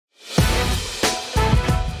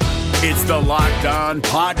It's the Locked On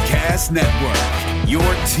Podcast Network, your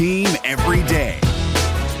team every day.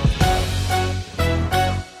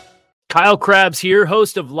 Kyle Krabs here,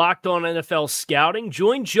 host of Locked On NFL Scouting.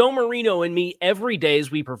 Join Joe Marino and me every day as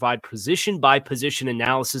we provide position-by-position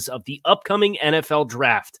analysis of the upcoming NFL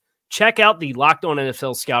Draft. Check out the Locked On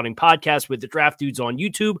NFL Scouting podcast with the Draft Dudes on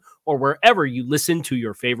YouTube or wherever you listen to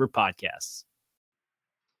your favorite podcasts.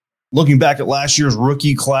 Looking back at last year's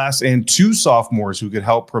rookie class and two sophomores who could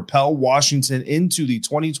help propel Washington into the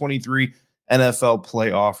 2023 NFL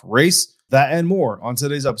playoff race. That and more on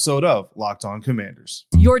today's episode of Locked On Commanders.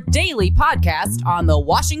 Your daily podcast on the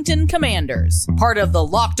Washington Commanders. Part of the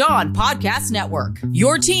Locked On Podcast Network.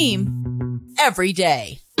 Your team every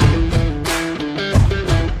day.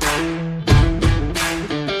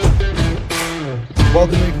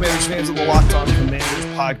 Welcome to Commanders fans of the Locked On Commanders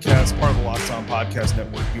podcast, part of the Locked On Podcast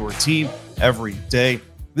Network, your team every day.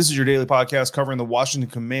 This is your daily podcast covering the Washington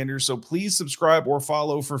Commanders, so please subscribe or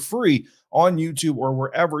follow for free on YouTube or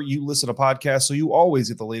wherever you listen to podcasts so you always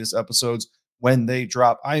get the latest episodes when they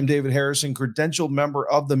drop. I am David Harrison, credentialed member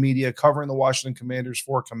of the media covering the Washington Commanders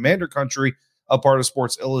for Commander Country, a part of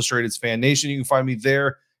Sports Illustrated's Fan Nation. You can find me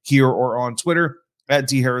there, here, or on Twitter at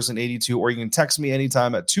dharrison82, or you can text me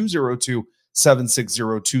anytime at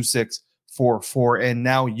 202-760-2644. And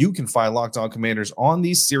now you can find Locked On Commanders on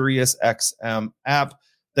the SiriusXM app.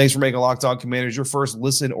 Thanks for making Locked On Commanders your first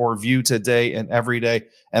listen or view today and every day.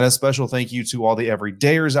 And a special thank you to all the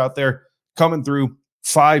everydayers out there coming through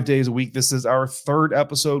 5 days a week. This is our third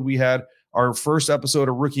episode. We had our first episode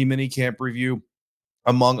of Rookie Minicamp Review.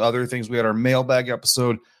 Among other things, we had our mailbag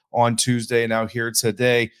episode on Tuesday. Now here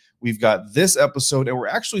today, we've got this episode, and we're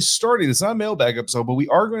actually starting. It's not a mailbag episode, but we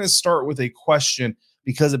are going to start with a question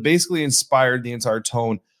because it basically inspired the entire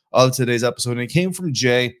tone of today's episode. And it came from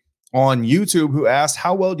Jay on YouTube, who asked,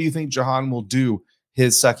 how well do you think Jahan will do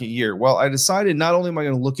his second year? Well, I decided not only am I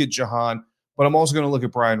going to look at Jahan, but I'm also going to look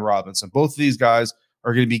at Brian Robinson. Both of these guys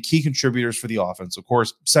are going to be key contributors for the offense. Of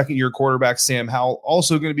course, second-year quarterback Sam Howell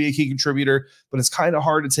also going to be a key contributor, but it's kind of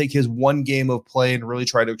hard to take his one game of play and really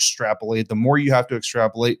try to extrapolate. The more you have to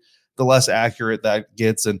extrapolate, the less accurate that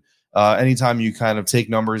gets. And anytime you kind of take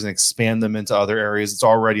numbers and expand them into other areas, it's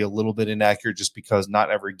already a little bit inaccurate just because not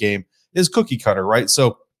every game is cookie cutter, right?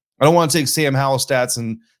 So I don't want to take Sam Howell stats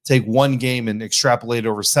and take one game and extrapolate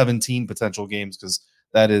over 17 potential games because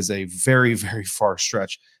that is a very, very far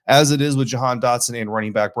stretch, as it is with Jahan Dotson and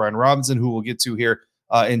running back Brian Robinson, who we'll get to here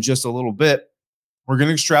in just a little bit. We're going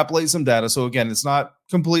to extrapolate some data. So again, it's not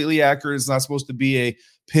completely accurate. It's not supposed to be a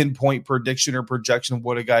pinpoint prediction or projection of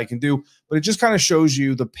what a guy can do, but it just kind of shows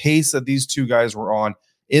you the pace that these two guys were on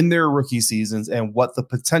in their rookie seasons and what the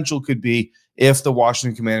potential could be if the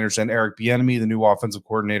Washington Commanders and Eric Bieniemy, the new offensive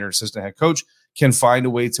coordinator, assistant head coach, can find a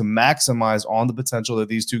way to maximize on the potential that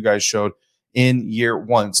these two guys showed in year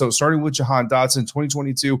one. So starting with Jahan Dotson,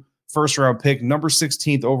 2022 first-round pick, number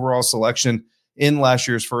 16th overall selection in last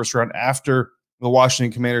year's first round after the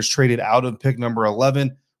Washington Commanders traded out of pick number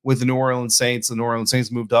 11 with the New Orleans Saints. The New Orleans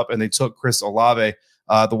Saints moved up and they took Chris Olave,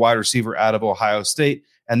 the wide receiver out of Ohio State.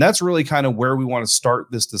 And that's really kind of where we want to start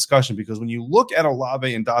this discussion, because when you look at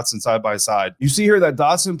Olave and Dotson side by side, you see here that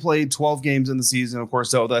Dotson played 12 games in the season, of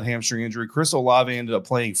course, dealt with that hamstring injury. Chris Olave ended up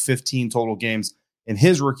playing 15 total games in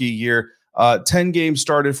his rookie year. 10 games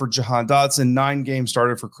started for Jahan Dotson, 9 games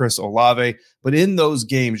started for Chris Olave. But in those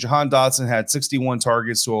games, Jahan Dotson had 61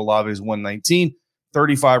 targets to Olave's 119,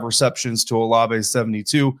 35 receptions to Olave's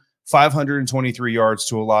 72, 523 yards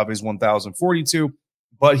to Olave's 1,042.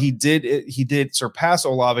 But he did surpass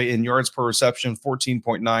Olave in yards per reception,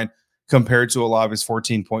 14.9 compared to Olave's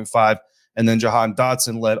 14.5. And then Jahan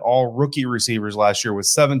Dotson led all rookie receivers last year with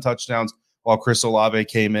 7 touchdowns, while Chris Olave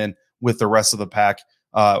came in with the rest of the pack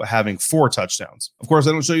having 4 touchdowns. Of course,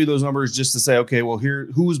 I don't show you those numbers just to say, okay, well,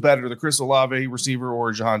 here, who's better, the Chris Olave receiver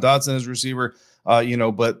or Jahan Dotson as receiver?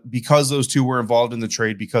 But because those two were involved in the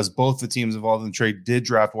trade, because both the teams involved in the trade did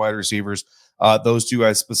draft wide receivers, those two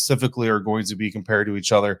guys specifically are going to be compared to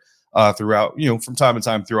each other throughout, from time to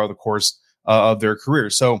time throughout the course of their career.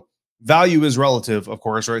 So value is relative, of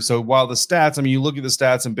course, right? So while the stats, you look at the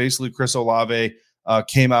stats and basically Chris Olave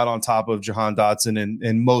came out on top of Jahan Dotson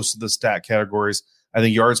in most of the stat categories. I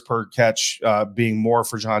think yards per catch being more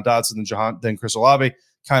for Jahan Dotson than Chris Olave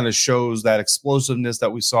kind of shows that explosiveness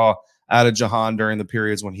that we saw out of Jahan during the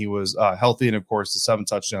periods when he was healthy. And of course, the 7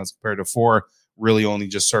 touchdowns compared to 4 really only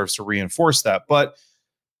just serves to reinforce that. But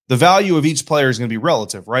the value of each player is going to be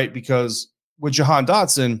relative, right? Because with Jahan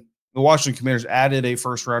Dotson, the Washington Commanders added a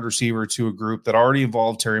first-round receiver to a group that already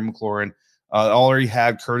involved Terry McLaurin, already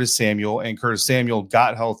had Curtis Samuel, and Curtis Samuel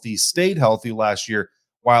got healthy, stayed healthy last year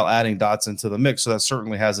while adding Dotson to the mix. So that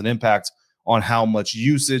certainly has an impact on how much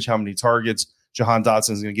usage, how many targets Jahan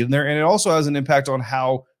Dotson is going to get in there. And it also has an impact on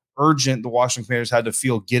how urgent the Washington Commanders had to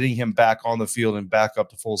feel getting him back on the field and back up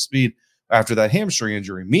to full speed after that hamstring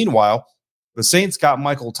injury. Meanwhile, the Saints got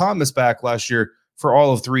Michael Thomas back last year for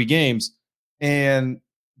all of 3 games. And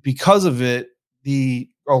because of it,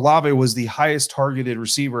 Olave was the highest targeted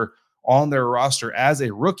receiver on their roster as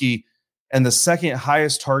a rookie, and the second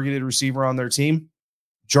highest targeted receiver on their team,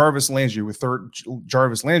 Jarvis Landry with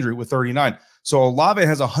 39. So Olave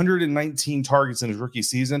has 119 targets in his rookie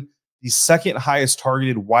season. The second highest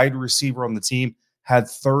targeted wide receiver on the team had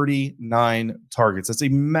 39 targets. That's a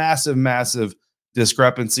massive, massive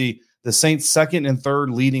discrepancy. The Saints' second and third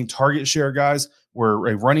leading target share guys were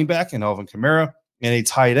a running back in Alvin Kamara and a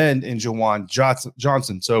tight end in Jawan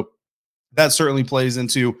Johnson. So that certainly plays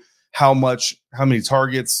into how many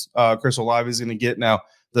targets Chris Olave is going to get. Now,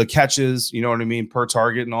 the catches, you know what I mean, per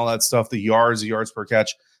target and all that stuff, the yards per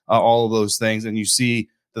catch, all of those things. And you see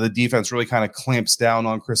that the defense really kind of clamps down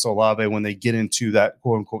on Chris Olave when they get into that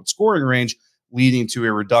quote-unquote scoring range, leading to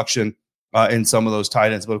a reduction in some of those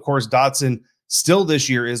tight ends. But, of course, Dotson still this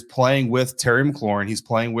year is playing with Terry McLaurin. He's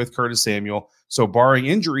playing with Curtis Samuel. So barring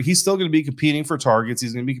injury, he's still going to be competing for targets.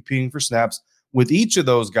 He's going to be competing for snaps with each of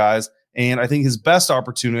those guys. And I think his best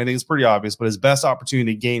opportunity, I think it's pretty obvious, but his best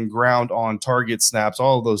opportunity to gain ground on target snaps,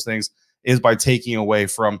 all of those things, is by taking away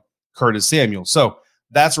from Curtis Samuel. So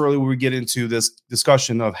that's really where we get into this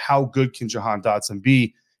discussion of how good can Jahan Dotson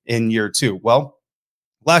be in year 2. Well,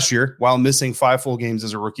 last year, while missing 5 full games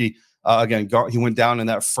as a rookie, he went down in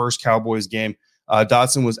that first Cowboys game.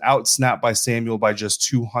 Dotson was out-snapped by Samuel by just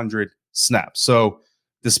 200 snaps. So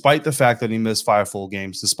despite the fact that he missed 5 full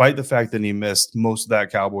games, despite the fact that he missed most of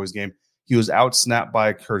that Cowboys game, he was out-snapped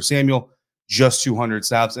by Curtis Samuel, just 200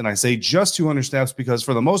 snaps. And I say just 200 snaps because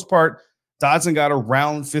for the most part, Dotson got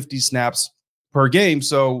around 50 snaps per game.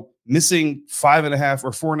 So missing 5.5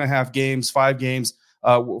 or 4.5 games, 5 games,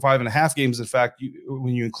 5.5 games, in fact,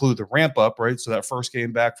 when you include the ramp up, right? So that first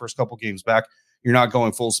couple games back, you're not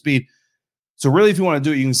going full speed. So really, if you want to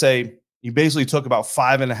do it, you can say you basically took about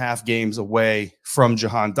 5.5 games away from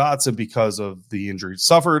Jahan Dotson because of the injury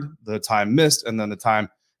suffered, the time missed, and then the time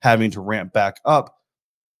having to ramp back up.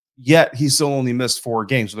 Yet he still only missed 4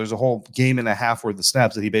 games. So there's a whole game and a half worth of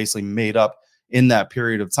snaps that he basically made up in that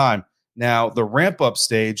period of time. Now, the ramp up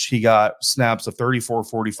stage, he got snaps of 34,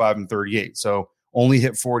 45, and 38. So only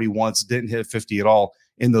hit 40 once, didn't hit 50 at all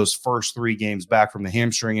in those first 3 games back from the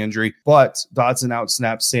hamstring injury. But Dotson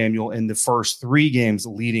out-snapped Samuel in the first 3 games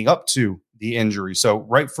leading up to the injury. So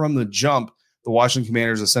right from the jump, the Washington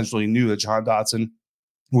Commanders essentially knew that Jahan Dotson,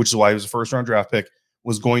 which is why he was a first-round draft pick,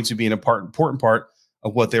 was going to be an important part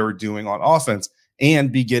of what they were doing on offense.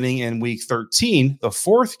 And beginning in week 13, the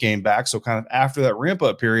 4th game back, so kind of after that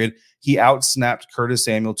ramp-up period, he out-snapped Curtis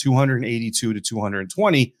Samuel 282 to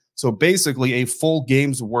 220. So basically a full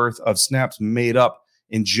game's worth of snaps made up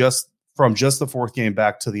in from the 4th game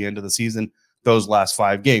back to the end of the season, those last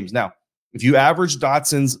 5 games. Now, if you average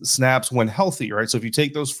Dotson's snaps when healthy, right? So if you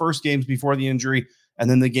take those first games before the injury and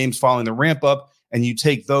then the games following the ramp-up, and you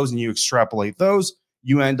take those and you extrapolate those,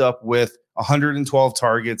 you end up with 112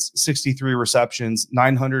 targets, 63 receptions,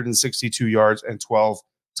 962 yards, and 12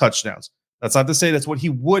 touchdowns. That's not to say that's what he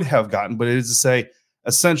would have gotten, but it is to say,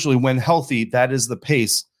 essentially, when healthy, that is the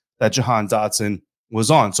pace that Jahan Dotson was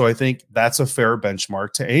on. So I think that's a fair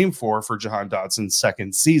benchmark to aim for Jahan Dotson's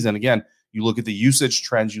second season. Again, you look at the usage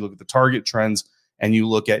trends, you look at the target trends, and you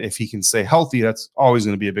look at if he can stay healthy. That's always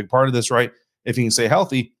going to be a big part of this, right? If he can stay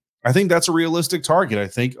healthy, I think that's a realistic target. I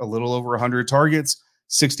think a little over 100 targets,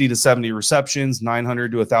 60 to 70 receptions,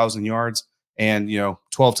 900 to 1,000 yards, and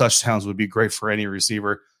 12 touchdowns would be great for any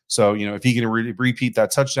receiver. So, if he can repeat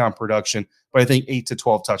that touchdown production, but I think 8 to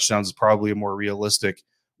 12 touchdowns is probably a more realistic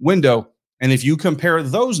window. And if you compare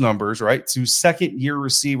those numbers, right, to second-year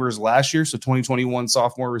receivers last year, so 2021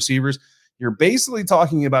 sophomore receivers, you're basically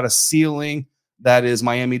talking about a ceiling that is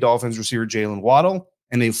Miami Dolphins receiver Jalen Waddle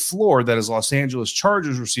and a floor that is Los Angeles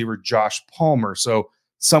Chargers receiver Josh Palmer. So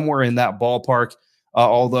somewhere in that ballpark,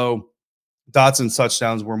 although Dotson's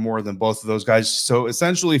touchdowns were more than both of those guys. So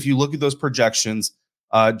essentially, if you look at those projections,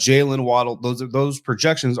 Jalen Waddle, those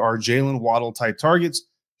projections are Jalen Waddle type targets,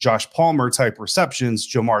 Josh Palmer type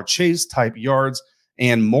receptions, Jamar Chase type yards,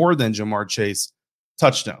 and more than Jamar Chase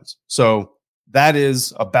touchdowns. So that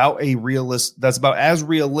is about that's about as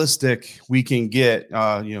realistic we can get,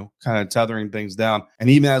 kind of tethering things down. And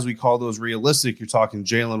even as we call those realistic, you're talking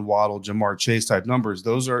Jalen Waddle, Jamar Chase type numbers.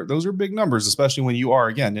 Those are big numbers, especially when you are,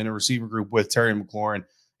 again, in a receiver group with Terry McLaurin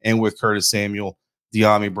and with Curtis Samuel,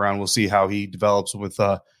 De'Ami Brown. We'll see how he develops with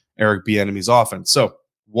Eric Bieniemy's offense. So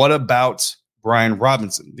What about Brian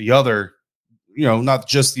Robinson, the other, not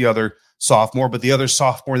just the other sophomore, but the other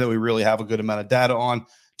sophomore that we really have a good amount of data on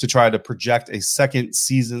to try to project a second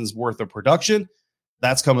season's worth of production?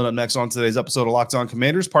 That's coming up next on today's episode of Locked On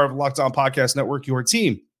Commanders, part of the Locked On Podcast Network, your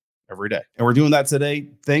team every day. And we're doing that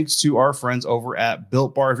today thanks to our friends over at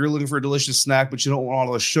Built Bar. If you're looking for a delicious snack, but you don't want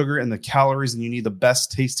all the sugar and the calories, and you need the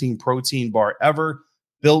best tasting protein bar ever,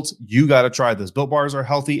 Built, you got to try this. Built Bars are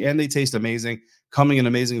healthy and they taste amazing, coming in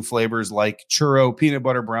amazing flavors like churro, peanut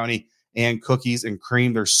butter brownie, and cookies and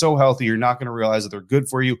cream. They're so healthy, you're not going to realize that they're good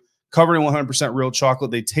for you. Covered in 100% real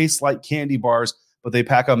chocolate. They taste like candy bars, but they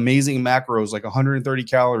pack amazing macros like 130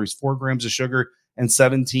 calories, 4 grams of sugar, and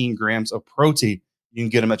 17 grams of protein. You can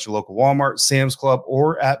get them at your local Walmart, Sam's Club,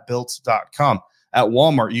 or at built.com. At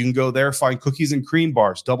Walmart, you can go there, find cookies and cream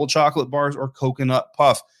bars, double chocolate bars, or coconut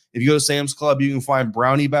puff. If you go to Sam's Club, you can find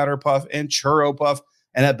brownie batter puff and churro puff.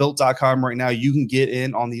 And at built.com right now, you can get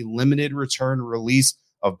in on the limited return release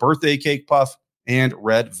of birthday cake puff and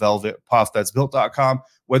red velvet puff. That's built.com.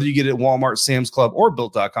 Whether you get it at Walmart, Sam's Club, or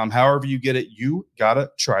built.com, however you get it, you gotta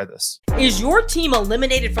try this. Is your team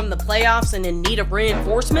eliminated from the playoffs and in need of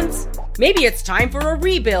reinforcements? Maybe it's time for a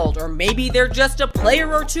rebuild, or maybe they're just a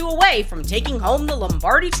player or two away from taking home the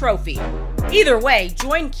Lombardi Trophy. Either way,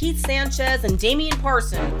 join Keith Sanchez and Damian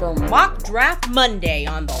Parson for Mock Draft Monday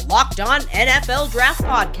on the Locked On NFL Draft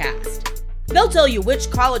Podcast. They'll tell you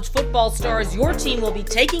which college football stars your team will be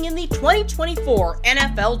taking in the 2024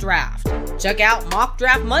 NFL Draft. Check out Mock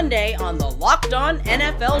Draft Monday on the Locked On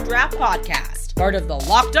NFL Draft Podcast, part of the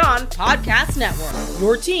Locked On Podcast Network,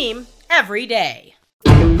 your team every day.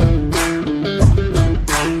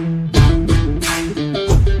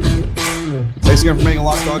 Thanks again for making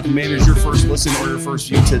Locked On Commanders your first listen or your first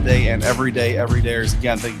view today and every day.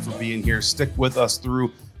 Again, thank you for being here. Stick with us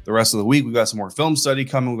through the rest of the week. We've got some more film study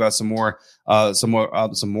coming. We've got some more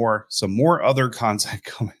other content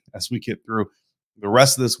coming as we get through the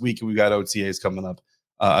rest of this week. We've got OTAs coming up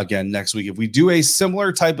again next week. If we do a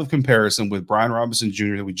similar type of comparison with Brian Robinson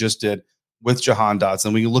Jr. that we just did with Jahan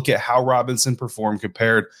Dotson, we can look at how Robinson performed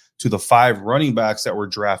compared to the 5 running backs that were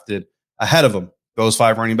drafted ahead of him. Those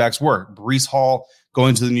 5 running backs were Breece Hall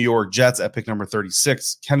going to the New York Jets at pick number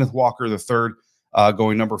 36, Kenneth Walker III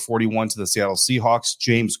going number 41 to the Seattle Seahawks,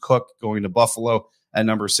 James Cook going to Buffalo at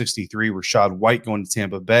number 63, Rachaad White going to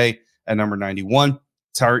Tampa Bay at number 91,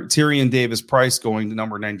 Tyrion Davis-Price going to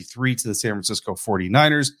number 93 to the San Francisco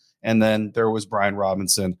 49ers, and then there was Brian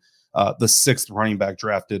Robinson, the 6th running back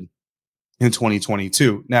drafted in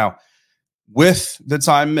 2022. Now, with the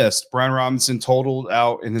time missed, Brian Robinson totaled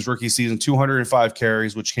out in his rookie season 205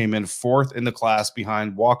 carries, which came in 4th in the class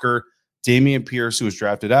behind Walker, Dameon Pierce, who was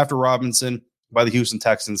drafted after Robinson by the Houston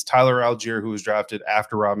Texans, Tyler Algier, who was drafted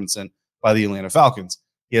after Robinson by the Atlanta Falcons.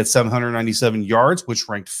 He had 797 yards, which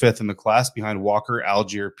ranked 5th in the class behind Walker,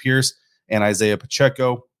 Algier, Pierce, and Isaiah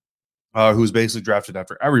Pacheco, who was basically drafted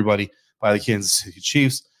after everybody by the Kansas City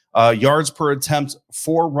Chiefs. Yards per attempt,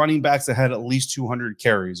 4 running backs that had at least 200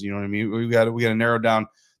 carries. You know what I mean? We got to narrow down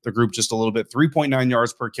the group just a little bit. 3.9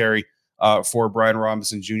 yards per carry for Brian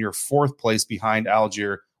Robinson Jr., 4th place behind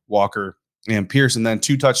Algier, Walker, and Pierce. And then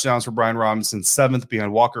 2 touchdowns for Brian Robinson, 7th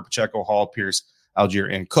behind Walker, Pacheco, Hall, Pierce, Algier,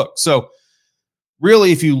 and Cook. So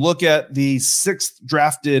really, if you look at the 6th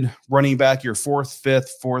drafted running back, your 4th, 5th,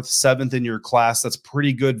 4th, 7th in your class, that's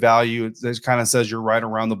pretty good value. It kind of says you're right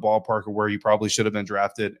around the ballpark of where you probably should have been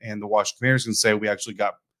drafted. And the Washington Commanders can say we actually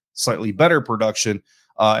got slightly better production.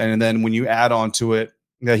 And then when you add on to it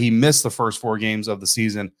that he missed the first 4 games of the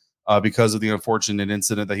season because of the unfortunate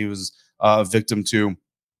incident that he was a victim to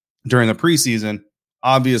during the preseason,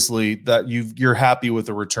 obviously that you're happy with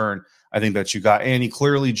the return I think that you got. And he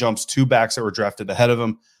clearly jumps 2 backs that were drafted ahead of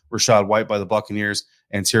him, Rachaad White by the Buccaneers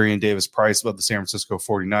and Tyrion Davis-Price by the San Francisco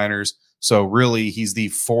 49ers. So really he's the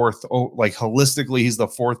 4th, holistically, he's the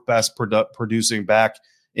 4th best producing back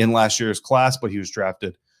in last year's class, but he was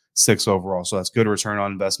drafted 6th overall. So that's good return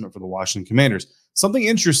on investment for the Washington Commanders. Something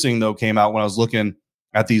interesting, though, came out when I was looking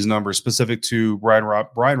at these numbers specific to Brian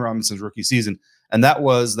Robinson's rookie season, and that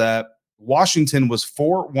was that Washington was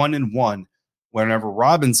 4-1-1 whenever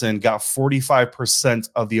Robinson got 45%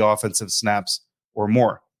 of the offensive snaps or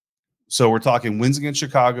more. So we're talking wins against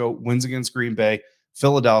Chicago, wins against Green Bay,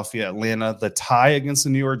 Philadelphia, Atlanta, the tie against the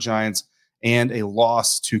New York Giants, and a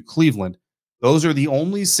loss to Cleveland. Those are the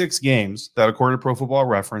only 6 games that, according to Pro Football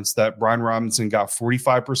Reference, that Brian Robinson got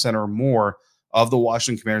 45% or more of the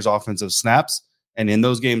Washington Commanders' offensive snaps. And in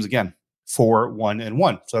those games, again,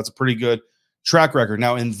 4-1-1. So that's a pretty good track record.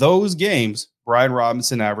 Now, in those games, Brian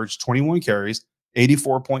Robinson averaged 21 carries,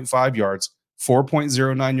 84.5 yards,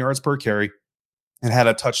 4.09 yards per carry, and had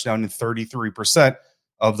a touchdown in 33%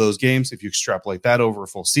 of those games. If you extrapolate that over a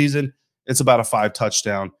full season, it's about a 5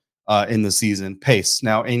 touchdown in the season pace.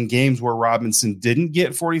 Now, in games where Robinson didn't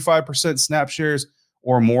get 45% snap shares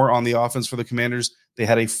or more on the offense for the Commanders, they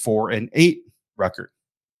had a 4-8 record.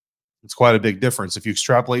 It's quite a big difference if you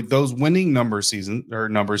extrapolate those winning numbers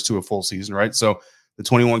to a full season, right? So the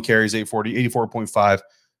 21 carries, 84.5,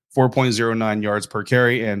 4.09 yards per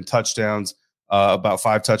carry, and touchdowns, about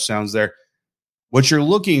 5 touchdowns there. What you're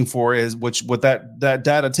looking for is what that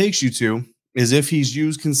data takes you to is if he's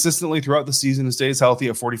used consistently throughout the season and stays healthy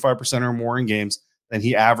at 45% or more in games, then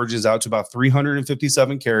he averages out to about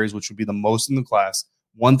 357 carries, which would be the most in the class,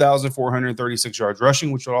 1,436 yards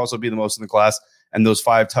rushing, which would also be the most in the class, and those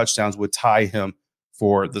 5 touchdowns would tie him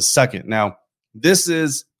for the second. Now, this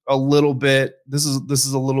is a little bit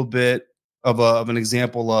of an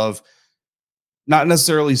example of not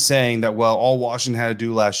necessarily saying that, well, all Washington had to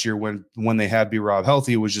do last year when they had B-Rob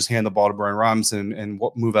healthy was just hand the ball to Brian Robinson and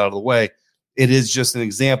move out of the way. It is just an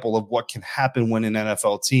example of what can happen when an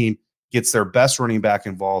NFL team gets their best running back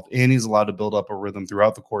involved and he's allowed to build up a rhythm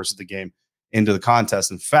throughout the course of the game into the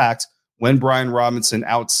contest. In fact, when Brian Robinson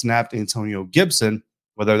outsnapped Antonio Gibson,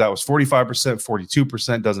 whether that was 45%,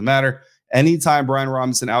 42%, doesn't matter. Anytime Brian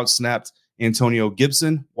Robinson outsnapped Antonio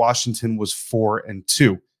Gibson, Washington was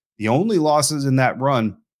 4-2. The only losses in that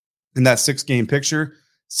run, in that 6-game picture,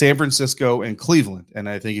 San Francisco and Cleveland. And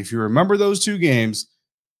I think if you remember those 2 games,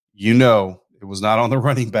 you know it was not on the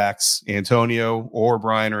running backs, Antonio or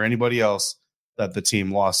Brian or anybody else, that the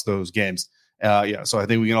team lost those games. So I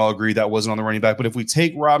think we can all agree that wasn't on the running back. But if we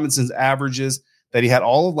take Robinson's averages that he had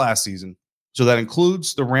all of last season, so that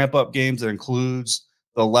includes the ramp-up games, that includes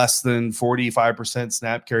the less than 45%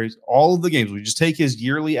 snap carries, all of the games, we just take his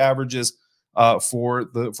yearly averages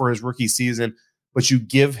for his rookie season, but you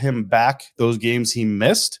give him back those games he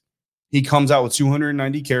missed, he comes out with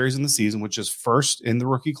 290 carries in the season, which is first in the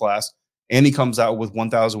rookie class, and he comes out with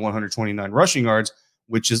 1,129 rushing yards,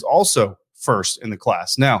 which is also first in the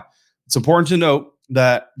class. Now, it's important to note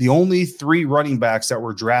that the only 3 running backs that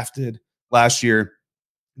were drafted last year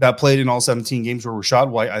that played in all 17 games were Rachaad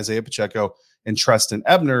White, Isaiah Pacheco, and Treston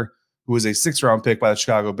Ebner, who was a 6th-round pick by the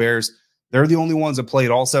Chicago Bears. They're the only ones that played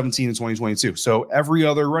all 17 in 2022. So every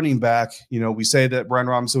other running back, we say that Brian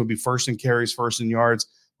Robinson would be first in carries, first in yards,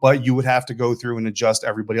 but you would have to go through and adjust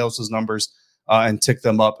everybody else's numbers and tick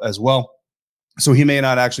them up as well. So he may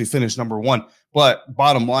not actually finish number 1. But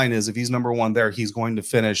bottom line is, if he's number 1 there, he's going to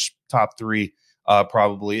finish top 3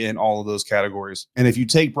 probably in all of those categories. And if you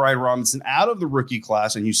take Brian Robinson out of the rookie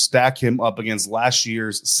class and you stack him up against last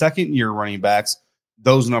year's second-year running backs,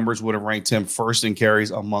 those numbers would have ranked him first in carries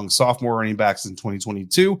among sophomore running backs in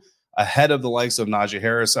 2022, ahead of the likes of Najee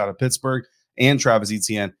Harris out of Pittsburgh and Travis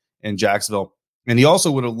Etienne in Jacksonville. And he also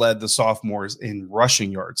would have led the sophomores in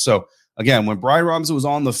rushing yards. So again, when Brian Robinson was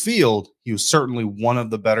on the field, he was certainly one of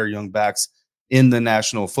the better young backs in the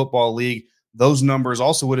National Football League. Those numbers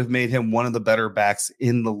also would have made him one of the better backs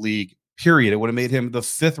in the league, period. It would have made him the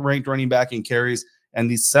 5th-ranked running back in carries and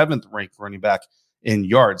the 7th-ranked running back in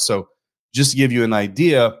yards. So just to give you an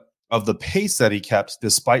idea of the pace that he kept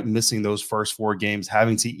despite missing those first 4 games,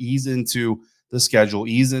 having to ease into the schedule,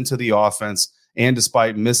 ease into the offense, and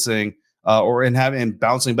despite missing and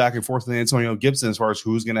bouncing back and forth with Antonio Gibson as far as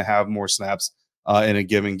who's going to have more snaps in a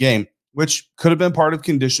given game, which could have been part of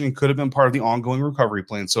conditioning, could have been part of the ongoing recovery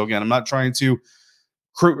plan. So again, I'm not trying to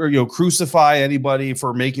crucify anybody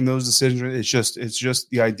for making those decisions. It's just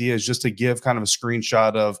the idea is just to give kind of a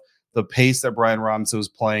screenshot of the pace that Brian Robinson was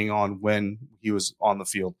playing on when he was on the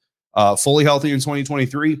field. Fully healthy in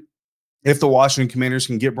 2023, if the Washington Commanders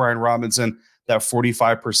can get Brian Robinson that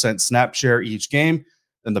 45% snap share each game,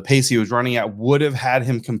 then the pace he was running at would have had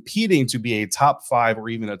him competing to be a top 5 or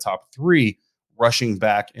even a top 3 rushing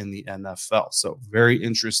back in the NFL. So very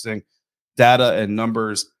interesting data and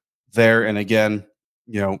numbers there. And again,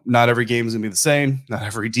 not every game is going to be the same. Not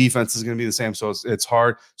every defense is going to be the same. So it's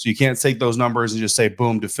hard. So you can't take those numbers and just say,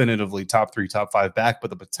 boom, definitively top 3, top 5 back.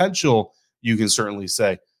 But the potential, you can certainly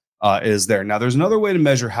say, is there. Now, there's another way to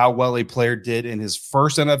measure how well a player did in his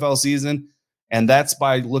first NFL season, and that's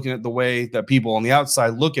by looking at the way that people on the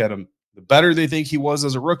outside look at him. The better they think he was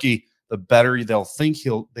as a rookie, the better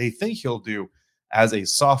they think he'll do as a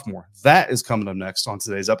sophomore. That is coming up next on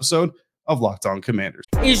today's episode of Locked On Commanders.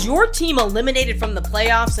 Is your team eliminated from the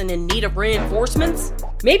playoffs and in need of reinforcements?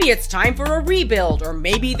 Maybe it's time for a rebuild, or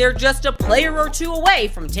maybe they're just a player or 2 away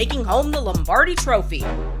from taking home the Lombardi Trophy.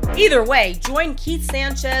 Either way, join Keith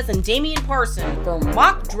Sanchez and Damian Parson for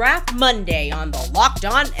Mock Draft Monday on the Locked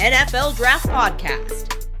On NFL Draft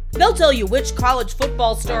Podcast. They'll tell you which college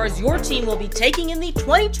football stars your team will be taking in the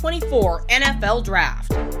 2024 NFL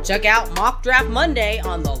Draft. Check out Mock Draft Monday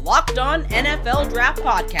on the Locked On NFL Draft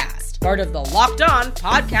Podcast, part of the Locked On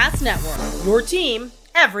Podcast Network, your team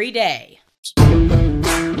every day. In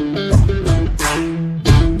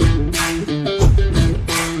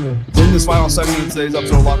this final segment of today's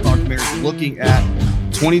episode of Locked On Commanders, looking at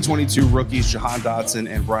 2022 rookies Jahan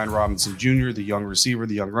Dotson and Brian Robinson Jr., the young receiver,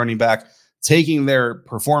 the young running back, taking their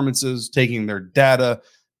performances, taking their data,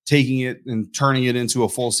 taking it and turning it into a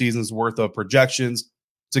full season's worth of projections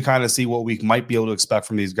to kind of see what we might be able to expect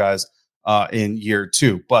from these guys in year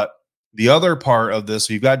two. But the other part of this,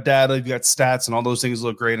 so you've got data, you've got stats, and all those things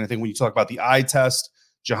look great. And I think when you talk about the eye test,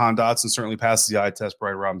 Jahan Dotson certainly passes the eye test.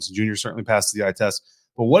 Brian Robinson Jr. certainly passes the eye test.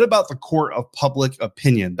 But what about the court of public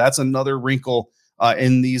opinion? That's another wrinkle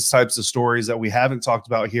in these types of stories that we haven't talked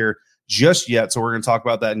about here just yet. So we're going to talk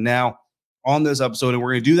about that now on this episode, and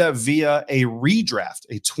we're going to do that via a redraft,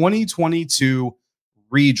 a 2022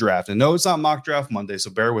 redraft. And no, it's not Mock Draft Monday, so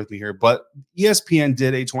bear with me here, but ESPN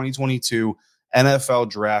did a 2022 NFL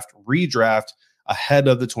draft redraft ahead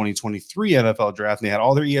of the 2023 NFL draft. And they had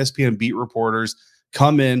all their ESPN beat reporters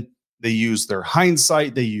come in. They used their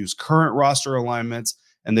hindsight, they used current roster alignments,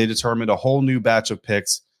 and they determined a whole new batch of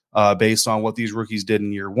picks based on what these rookies did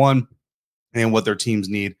in year one and what their teams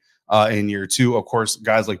need in year two. Of course,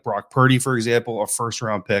 guys like Brock Purdy, for example, a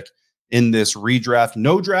first-round pick in this redraft.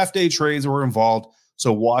 No draft day trades were involved,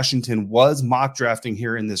 so Washington was mock drafting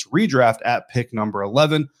here in this redraft at pick number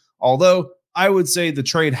 11, although I would say the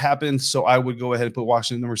trade happened, so I would go ahead and put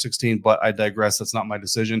Washington number 16, but I digress. That's not my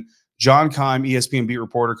decision. John Keim, ESPN beat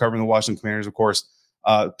reporter covering the Washington Commanders, of course,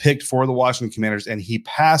 picked for the Washington Commanders, and he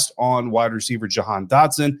passed on wide receiver Jahan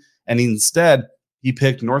Dotson, and instead he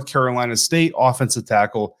picked North Carolina State offensive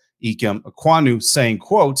tackle Ikem Ekwonu, saying,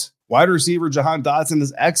 quote, wide receiver Jahan Dotson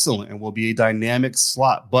is excellent and will be a dynamic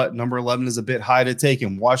slot, but number 11 is a bit high to take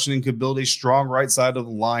him. Washington could build a strong right side of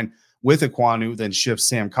the line with Ekwonu, then shift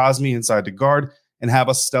Sam Cosmi inside to guard and have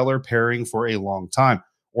a stellar pairing for a long time.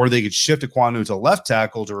 Or they could shift Ekwonu to left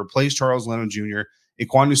tackle to replace Charles Leno Jr.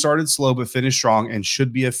 Ekwonu started slow but finished strong and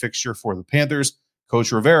should be a fixture for the Panthers.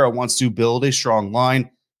 Coach Rivera wants to build a strong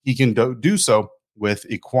line. He can do so with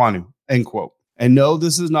Ekwonu, end quote. And no,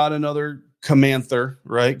 this is not another Camanther,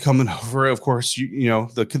 right? Coming over, of course, you know,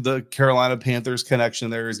 the Carolina Panthers connection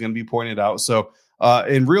there is going to be pointed out. So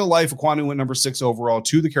in real life, Ekwonu went number 6 overall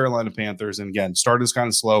to the Carolina Panthers. And again, started kind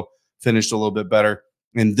of slow, finished a little bit better.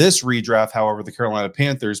 In this redraft, however, the Carolina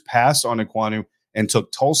Panthers passed on Ekwonu and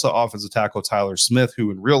took Tulsa offensive tackle Tyler Smith, who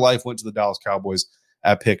in real life went to the Dallas Cowboys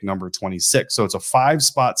at pick number 26. So it's a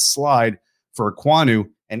 5-spot slide for Ekwonu,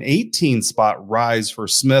 an 18-spot rise for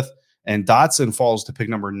Smith, and Dotson falls to pick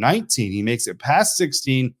number 19. He makes it past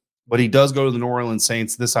 16, but he does go to the New Orleans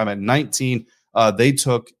Saints, this time at 19. They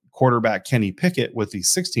took quarterback Kenny Pickett with the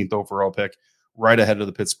 16th overall pick, right ahead of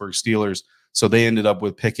the Pittsburgh Steelers. So they ended up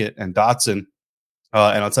with Pickett and Dotson.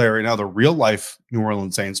 And I'll tell you right now, the real-life New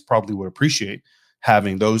Orleans Saints probably would appreciate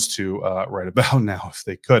having those two right about now if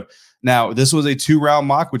they could. Now, this was a 2-round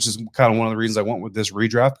mock, which is kind of one of the reasons I went with this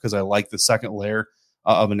redraft, because I like the second layer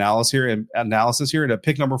of analysis here. And at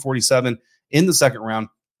pick number 47 in the second round,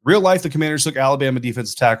 real life, the Commanders took Alabama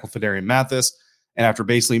defensive tackle Phidarian Mathis, and after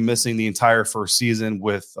basically missing the entire first season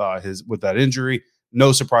with that injury,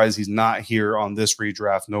 no surprise he's not here on this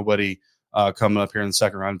redraft. Nobody coming up here in the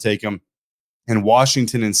second round to take him. And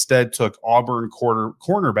Washington instead took Auburn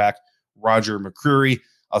cornerback Roger McCreary,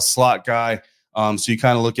 a slot guy. So you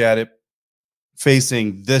kind of look at it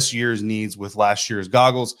facing this year's needs with last year's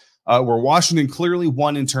goggles. Where Washington clearly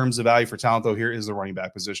won in terms of value for talent, though, here is the running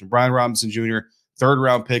back position. Brian Robinson Jr.,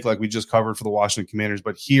 3rd-round pick like we just covered for the Washington Commanders.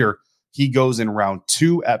 But here he goes in round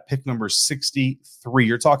 2 at pick number 63.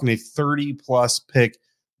 You're talking a 30-plus pick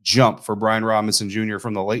jump for Brian Robinson Jr.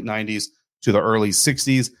 from the late 90s to the early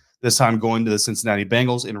 60s. This time going to the Cincinnati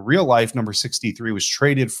Bengals. In real life, number 63 was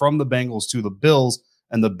traded from the Bengals to the Bills,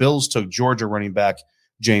 and the Bills took Georgia running back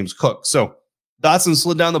James Cook. So Dotson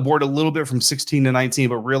slid down the board a little bit from 16 to 19,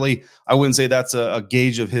 but really, I wouldn't say that's a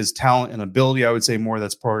gauge of his talent and ability. I would say more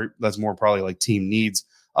that's more probably like team needs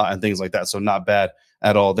and things like that. So not bad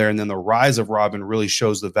at all there. And then the rise of Robin really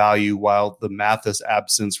shows the value, while the Mathis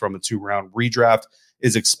absence from a 2-round redraft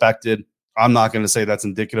is expected. I'm not going to say that's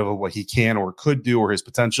indicative of what he can or could do or his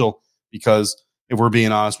potential, because if we're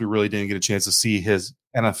being honest, we really didn't get a chance to see his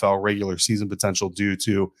NFL regular season potential due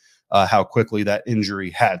to how quickly that injury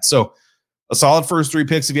had. So a solid first 3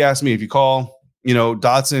 picks, if you ask me. If you call,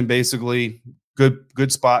 Dotson, basically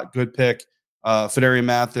good spot, good pick. Phidarian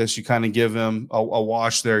Mathis, you kind of give him a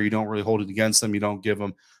wash there. You don't really hold it against him. You don't give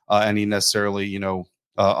him any necessarily,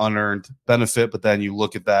 unearned benefit. But then you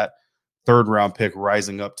look at that third round pick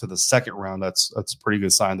rising up to the second round. That's a pretty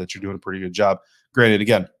good sign that you're doing a pretty good job. Granted,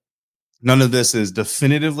 again, none of this is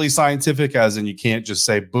definitively scientific, as in you can't just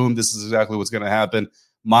say, boom, this is exactly what's going to happen.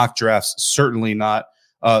 Mock drafts, certainly not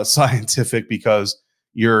scientific, because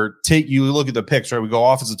you look at the picks, right? We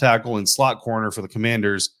go offensive tackle and slot corner for the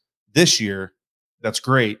Commanders this year. That's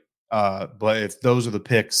great. But if those are the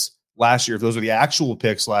picks last year, if those are the actual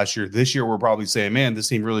picks last year, this year we're probably saying, man, this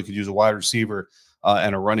team really could use a wide receiver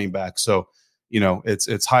and a running back. So,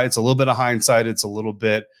 it's high. It's a little bit of hindsight. It's a little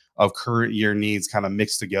bit of current year needs kind of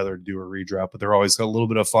mixed together to do a redraft, but they're always got a little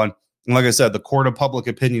bit of fun. And like I said, the court of public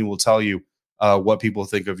opinion will tell you what people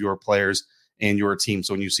think of your players and your team.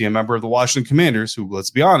 So when you see a member of the Washington Commanders, who,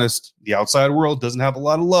 let's be honest, the outside world doesn't have a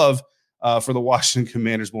lot of love for the Washington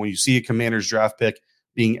Commanders, but when you see a Commanders draft pick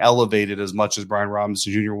being elevated as much as Brian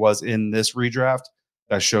Robinson Jr. was in this redraft,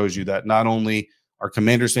 that shows you that not only are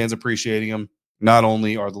Commanders fans appreciating him, not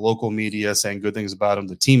only are the local media saying good things about him,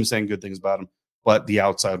 the team saying good things about him, but the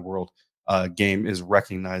outside world game is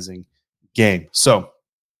recognizing game. So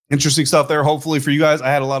interesting stuff there, hopefully, for you guys. I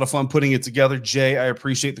had a lot of fun putting it together. Jay, I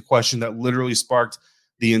appreciate the question that literally sparked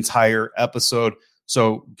the entire episode.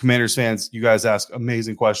 So Commanders fans, you guys ask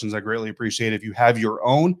amazing questions. I greatly appreciate it. If you have your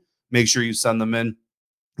own, make sure you send them in.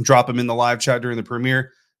 Drop them in the live chat during the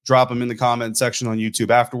premiere. Drop them in the comment section on YouTube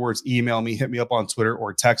afterwards. Email me, hit me up on Twitter,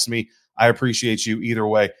 or text me. I appreciate you either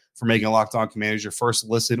way for making Locked On Commanders your first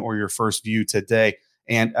listen or your first view today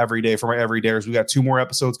and every day. For my everydayers, we got 2 more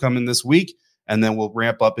episodes coming this week, and then we'll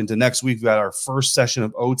ramp up into next week. We got our first session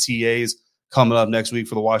of OTAs coming up next week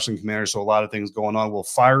for the Washington Commanders, so a lot of things going on. We'll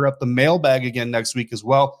fire up the mailbag again next week as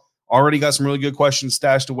well. Already got some really good questions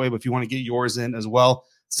stashed away, but if you want to get yours in as well,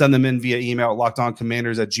 send them in via email at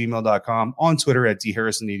lockedoncommanders@gmail.com, on Twitter at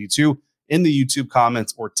dharrison82, in the YouTube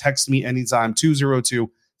comments, or text me anytime,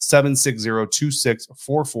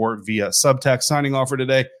 202-760-2644 via subtext. Signing off for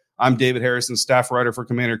today, I'm David Harrison, staff writer for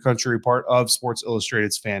Commander Country, part of Sports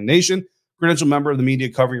Illustrated's Fan Nation, credential member of the media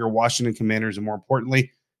covering your Washington Commanders, and more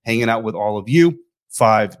importantly, hanging out with all of you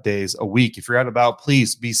 5 days a week. If you're out and about,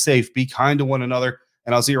 please be safe, be kind to one another,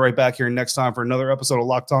 and I'll see you right back here next time for another episode of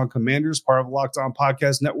Locked On Commanders, part of the Locked On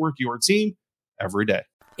Podcast Network, your team every day.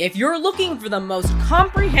 If you're looking for the most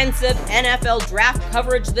comprehensive NFL draft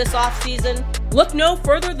coverage this offseason, look no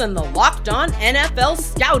further than the Locked On NFL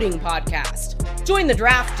Scouting Podcast. Join the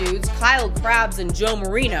draft dudes, Kyle Krabs and Joe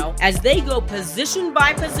Marino, as they go position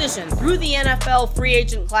by position through the NFL free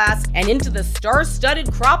agent class and into the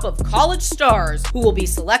star-studded crop of college stars who will be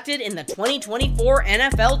selected in the 2024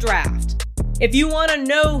 NFL Draft. If you want to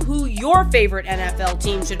know who your favorite NFL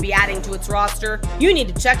team should be adding to its roster, you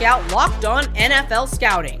need to check out Locked On NFL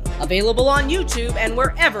Scouting, available on YouTube and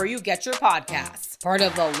wherever you get your podcasts. Part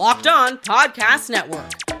of the Locked On Podcast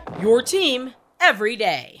Network, your team every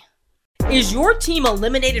day. Is your team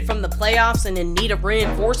eliminated from the playoffs and in need of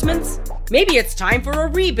reinforcements? Maybe it's time for a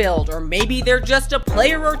rebuild, or maybe they're just a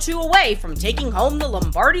player or two away from taking home the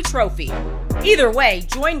Lombardi Trophy. Either way,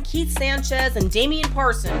 join Keith Sanchez and Damian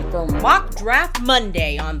Parson for Mock Draft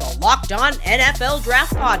Monday on the Locked On NFL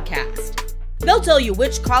Draft Podcast. They'll tell you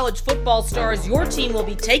which college football stars your team will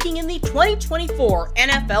be taking in the 2024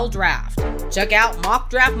 NFL Draft. Check out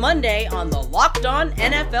Mock Draft Monday on the Locked On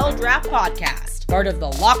NFL Draft Podcast, part of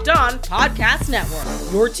the Locked On Podcast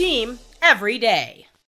Network, your team every day.